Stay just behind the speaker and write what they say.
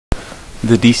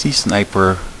The DC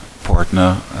sniper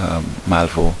partner,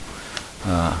 Malvo,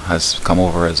 has come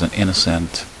over as an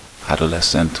innocent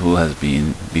adolescent who has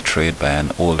been betrayed by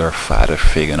an older father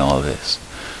figure in all this.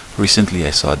 Recently, I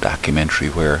saw a documentary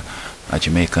where a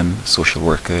Jamaican social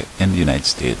worker in the United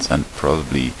States and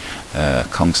probably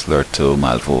counselor to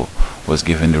Malvo was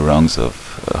given the wrongs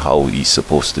of how he's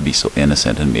supposed to be so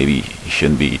innocent and maybe he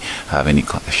shouldn't have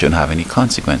any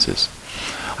consequences.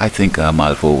 I think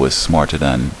Malvo was smarter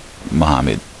than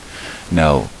Muhammad.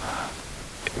 Now,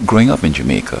 growing up in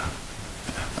Jamaica,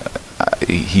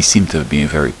 he seemed to have been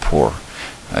very poor.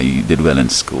 He did well in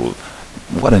school.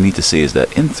 What I need to say is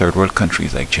that in third world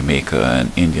countries like Jamaica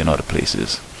and India and other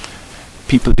places,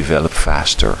 people develop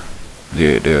faster.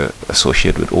 They're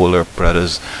associated with older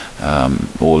brothers,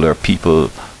 older people.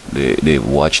 They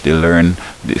watch, they learn.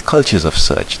 The cultures of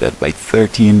such that by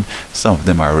 13, some of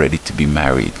them are ready to be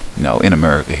married. Now, in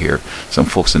America here, some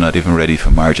folks are not even ready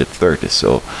for marriage at 30,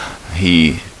 so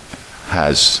he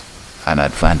has an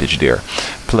advantage there.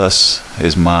 Plus,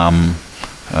 his mom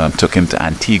took him to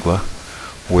Antigua,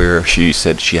 where she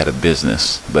said she had a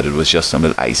business, but it was just some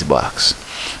little ice box.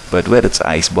 But whether it's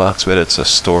ice box, whether it's a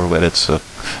store, whether it's a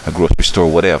grocery store,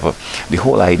 whatever, the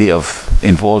whole idea of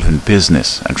involved in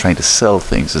business and trying to sell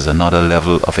things is another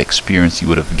level of experience you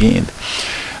would have gained.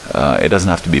 It doesn't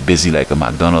have to be busy like a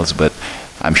McDonald's, but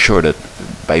I'm sure that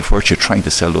by virtue of trying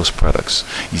to sell those products,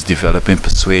 he's developing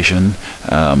persuasion,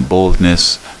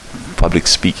 boldness, public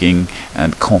speaking,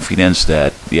 and confidence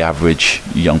that the average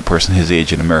young person his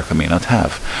age in America may not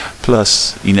have.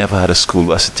 Plus, he never had a school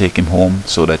bus to take him home,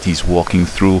 so that he's walking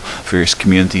through various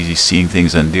communities, he's seeing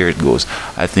things, and there it goes.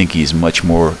 I think he's much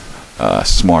more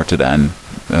smarter than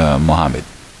Muhammad.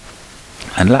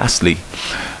 And lastly,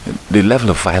 the level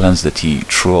of violence that he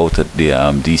threw out at the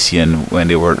DC and when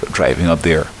they were driving up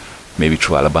there, maybe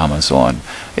through Alabama and so on,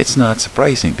 it's not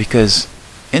surprising because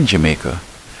in Jamaica,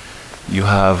 you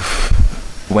have,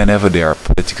 whenever there are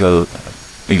political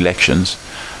elections,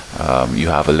 you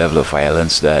have a level of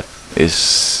violence that is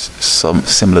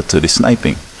similar to the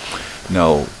sniping.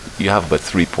 Now, you have about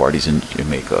three parties in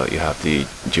Jamaica. You have the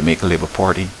Jamaica Labour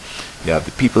Party, you have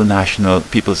the People's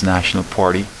National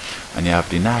Party, and you have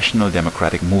the National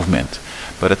Democratic Movement.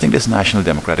 But I think this National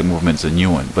Democratic Movement is a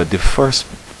new one. But the first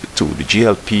two, the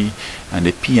GLP and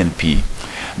the PNP,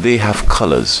 they have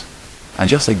colors. And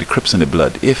just like the Crips and the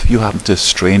Blood, if you happen to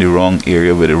stray in the wrong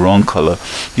area with the wrong color,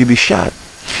 you'll be shot.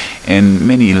 In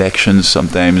many elections,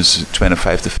 sometimes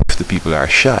 25 to 50 people are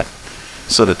shot.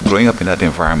 So that growing up in that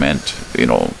environment,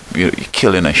 you're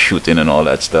killing and shooting and all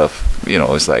that stuff,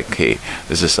 it's like, hey,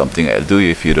 this is something I'll do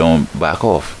if you don't back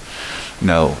off.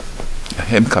 Now,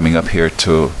 him coming up here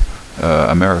to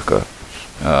America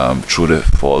through the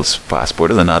false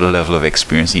passport is another level of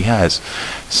experience he has.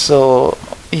 So,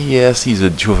 yes, he's a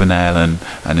juvenile,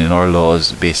 and in our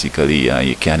laws, basically,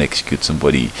 you can't execute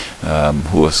somebody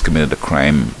who has committed a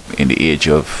crime in the age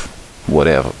of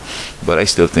whatever. But I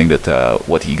still think that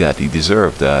what he got, he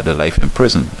deserved the life in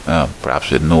prison,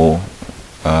 perhaps with no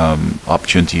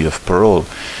opportunity of parole.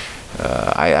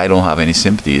 I don't have any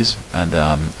sympathies, and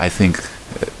I think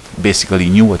basically he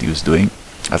knew what he was doing.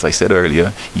 As I said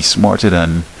earlier, he's smarter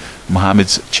than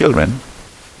Muhammad's children,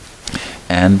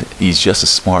 and he's just as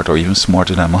smart or even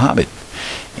smarter than Muhammad.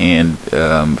 And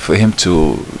for him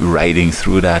to riding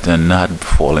through that and not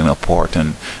falling apart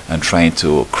and trying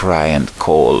to cry and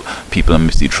call people and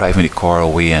driving the car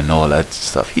away and all that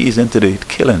stuff, he's into the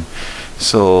killing.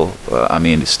 So I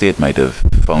mean, the state might have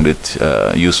found it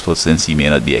useful, since he may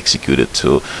not be executed,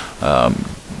 to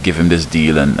give him this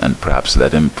deal and perhaps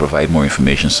let him provide more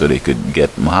information so they could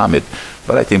get Muhammad.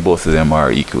 But I think both of them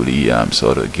are equally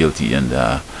sort of guilty, and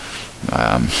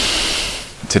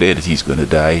today that he's going to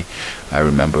die, I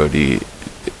remember the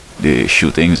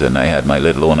shootings, and I had my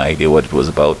little own idea what it was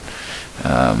about.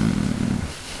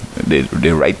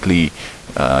 They rightly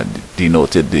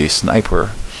denoted the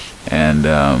sniper, and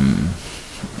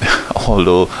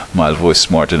although Malvo is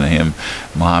smarter than him,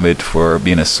 Muhammad, for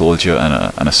being a soldier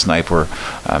and a sniper,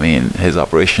 I mean, his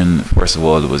operation, first of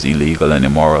all, was illegal and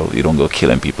immoral. You don't go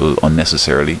killing people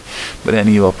unnecessarily. But then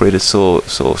he operated so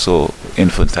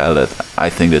infantile that I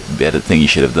think that the better thing he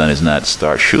should have done is not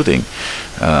start shooting.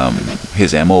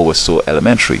 His MO was so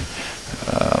elementary.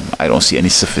 I don't see any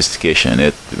sophistication in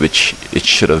it, which it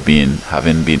should have been,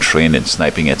 having been trained in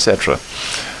sniping, etc.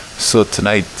 So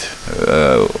tonight,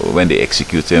 when they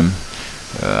execute him,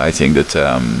 I think that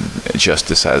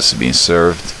justice has been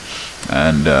served,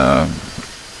 and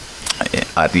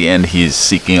at the end he's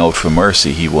seeking out for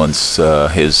mercy. He wants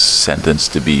his sentence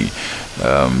to be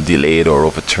delayed or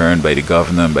overturned by the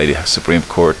governor and by the Supreme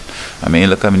Court, I mean,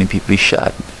 look how many people he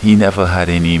shot. He never had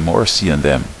any mercy on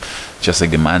them. Just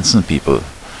like the Manson people.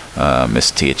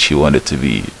 Miss Tate, she wanted to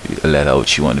be let out.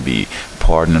 She wanted to be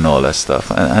pardoned and all that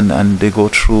stuff. And they go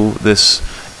through this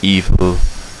evil,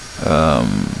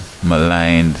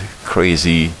 maligned,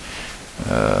 crazy,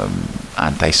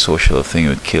 antisocial thing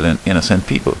with killing innocent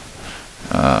people.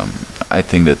 I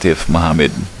think that if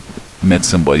Muhammad met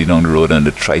somebody down the road and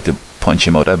they tried to punch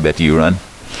him out, I bet he run.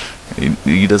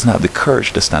 He doesn't have the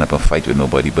courage to stand up and fight with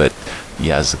nobody, but he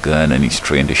has a gun and he's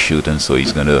trained to shoot, and so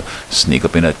he's gonna sneak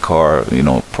up in that car,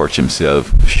 perch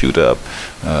himself, shoot up.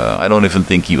 I don't even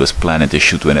think he was planning to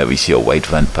shoot whenever he see a white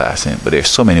van passing, but there's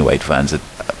so many white vans that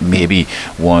maybe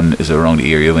one is around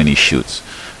the area when he shoots.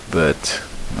 But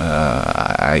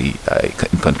in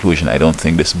conclusion, I don't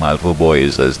think this Malvo boy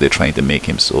is, as they're trying to make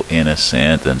him, so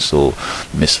innocent and so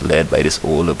misled by this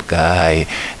older guy,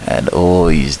 and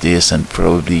he's this, and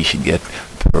probably he should get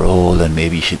parole, and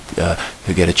maybe he should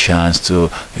he'll get a chance to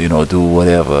do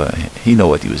whatever. He know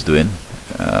what he was doing.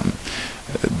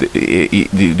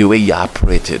 The way he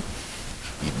operated,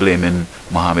 he's blaming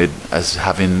Muhammad as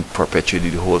having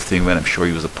perpetuated the whole thing when I'm sure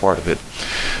he was a part of it.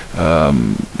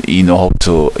 He know how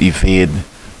to evade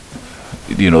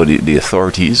the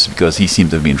authorities, because he seemed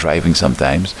to have been driving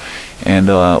sometimes, and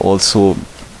also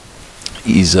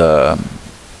he's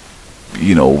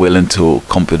willing to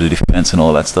come to the defense and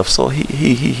all that stuff. So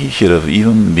he should have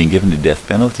even been given the death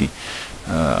penalty.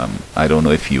 I don't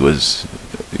know if he was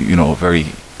very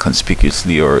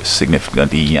conspicuously or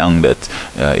significantly young that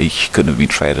he couldn't have been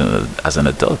tried as an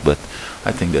adult, but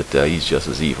I think that he's just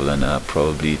as evil, and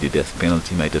probably the death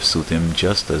penalty might have suited him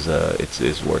just as it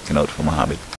is working out for Muhammad.